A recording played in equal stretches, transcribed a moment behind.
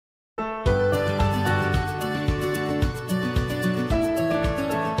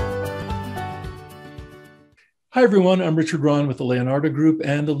Hi, everyone. I'm Richard Ron with the Leonardo Group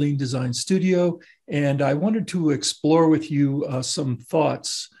and the Lean Design Studio. And I wanted to explore with you some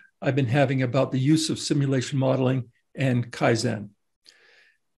thoughts I've been having about the use of simulation modeling and Kaizen,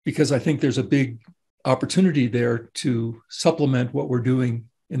 because I think there's a big opportunity there to supplement what we're doing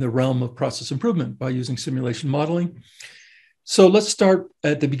in the realm of process improvement by using simulation modeling. So let's start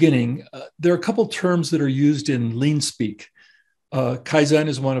at the beginning. There are a couple terms that are used in Lean speak. Kaizen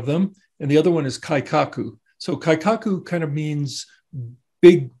is one of them, and the other one is kaikaku. So kaikaku kind of means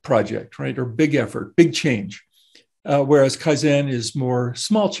big project, right? Or big effort, big change, whereas Kaizen is more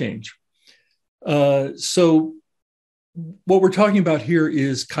small change. So what we're talking about here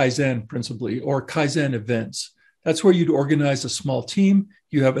is Kaizen principally, or Kaizen events. That's where you'd organize a small team.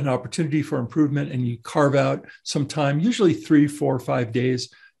 You have an opportunity for improvement and you carve out some time, usually 3, 4, 5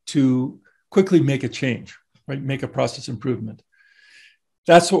 days, to quickly make a change, right? Make a process improvement.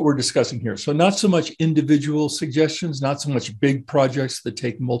 That's what we're discussing here. So not so much individual suggestions, not so much big projects that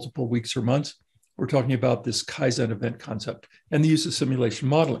take multiple weeks or months. We're talking about this Kaizen event concept and the use of simulation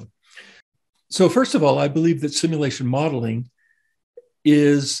modeling. So first of all, I believe that simulation modeling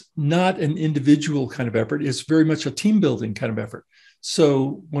is not an individual kind of effort. It's very much a team building kind of effort.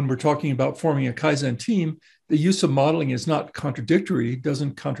 So when we're talking about forming a Kaizen team, the use of modeling is not contradictory,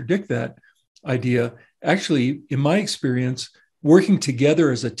 doesn't contradict that idea. Actually, in my experience, working together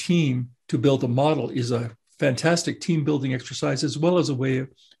as a team to build a model is a fantastic team building exercise, as well as a way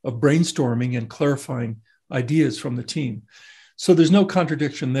of brainstorming and clarifying ideas from the team. So there's no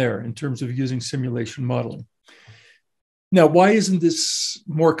contradiction there in terms of using simulation modeling. Now, why isn't this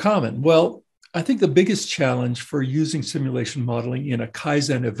more common? Well, I think the biggest challenge for using simulation modeling in a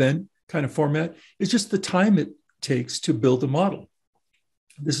Kaizen event kind of format is just the time it takes to build a model.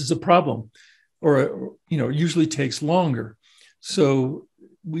 This is a problem, or it usually takes longer. So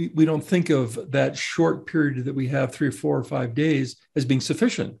we don't think of that short period that we have, 3 or 4 or 5 days, as being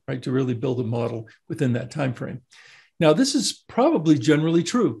sufficient, right, to really build a model within that time frame. Now, this is probably generally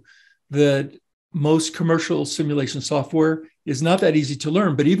true, that most commercial simulation software is not that easy to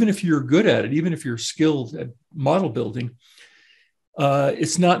learn. But even if you're good at it, even if you're skilled at model building,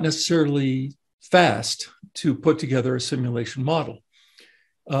 it's not necessarily fast to put together a simulation model.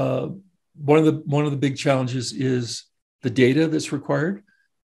 One of the big challenges is the data that's required.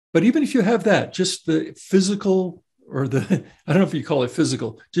 But even if you have that, just the physical, or I don't know if you call it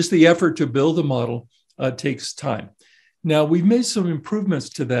physical, just the effort to build a model takes time. Now, we've made some improvements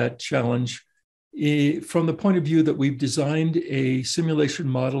to that challenge from the point of view that we've designed a simulation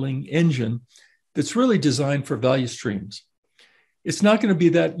modeling engine that's really designed for value streams. It's not going to be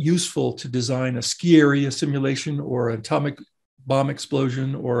that useful to design a ski area simulation or an atomic bomb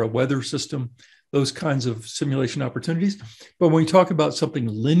explosion or a weather system, those kinds of simulation opportunities. But when we talk about something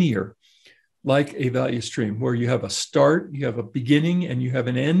linear, like a value stream, where you have a start, you have a beginning, and you have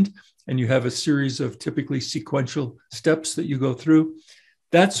an end, and you have a series of typically sequential steps that you go through,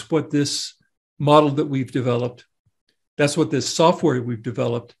 that's what this model that we've developed, that's what this software we've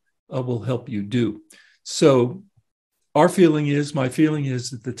developed will help you do. So my feeling is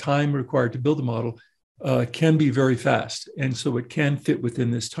that the time required to build a model can be very fast. And so it can fit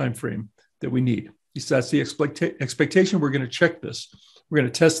within this time frame that we need. At least that's the expectation. We're going to check this. We're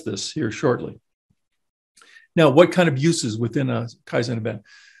going to test this here shortly. Now, what kind of uses within a Kaizen event?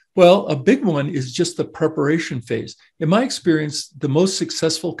 Well, a big one is just the preparation phase. In my experience, the most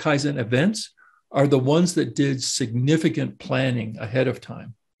successful Kaizen events are the ones that did significant planning ahead of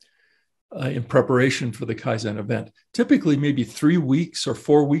time in preparation for the Kaizen event. Typically, maybe 3 weeks or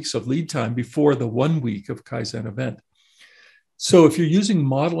 4 weeks of lead time before the 1 week of Kaizen event. So if you're using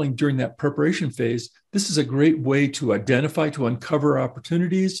modeling during that preparation phase, this is a great way to identify, to uncover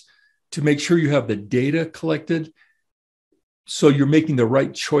opportunities, to make sure you have the data collected, so you're making the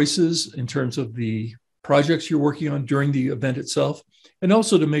right choices in terms of the projects you're working on during the event itself, and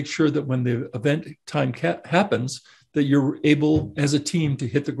also to make sure that when the event time happens, that you're able as a team to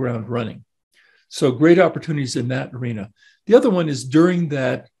hit the ground running. So great opportunities in that arena. The other one is during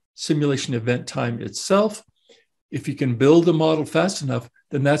that simulation event time itself. If you can build a model fast enough,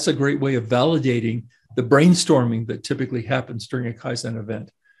 then that's a great way of validating the brainstorming that typically happens during a Kaizen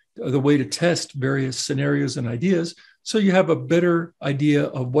event, the way to test various scenarios and ideas, so you have a better idea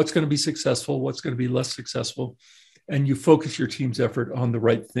of what's going to be successful, what's going to be less successful, and you focus your team's effort on the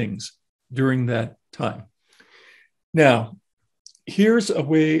right things during that time. Now, here's a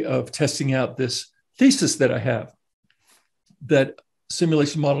way of testing out this thesis that I have, that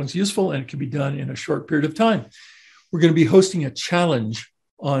simulation modeling is useful and it can be done in a short period of time. We're going to be hosting a challenge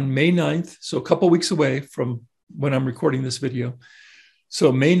on May 9th, so a couple of weeks away from when I'm recording this video.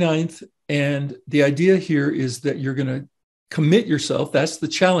 So May 9th, And the idea here is that you're going to commit yourself, that's the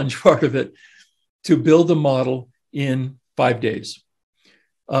challenge part of it, to build a model in 5 days.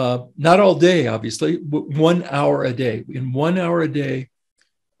 Not all day, obviously, but 1 hour a day. In 1 hour a day,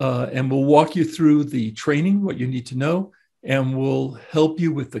 and we'll walk you through the training, what you need to know, and we'll help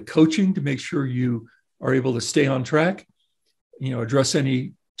you with the coaching to make sure you are able to stay on track, address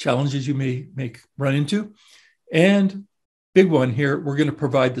any challenges you may run into. And big one here, we're going to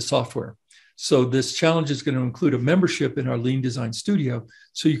provide the software. So this challenge is going to include a membership in our Lean Design Studio,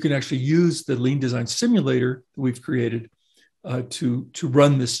 so you can actually use the Lean Design Simulator that we've created to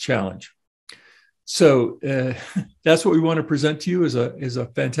run this challenge. So that's what we want to present to you as a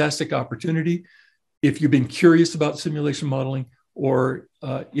fantastic opportunity. If you've been curious about simulation modeling, or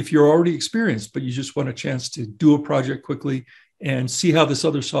if you're already experienced, but you just want a chance to do a project quickly and see how this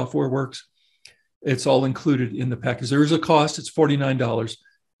other software works, it's all included in the package. There is a cost, it's $49,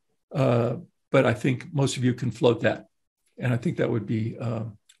 but I think most of you can float that. And I think that would be a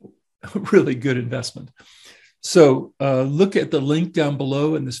really good investment. So look at the link down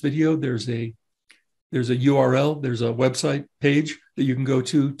below in this video. There's a URL, there's a website page that you can go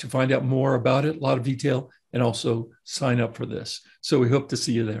to find out more about it, a lot of detail, and also sign up for this. So we hope to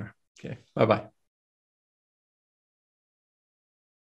see you there. Okay, bye-bye.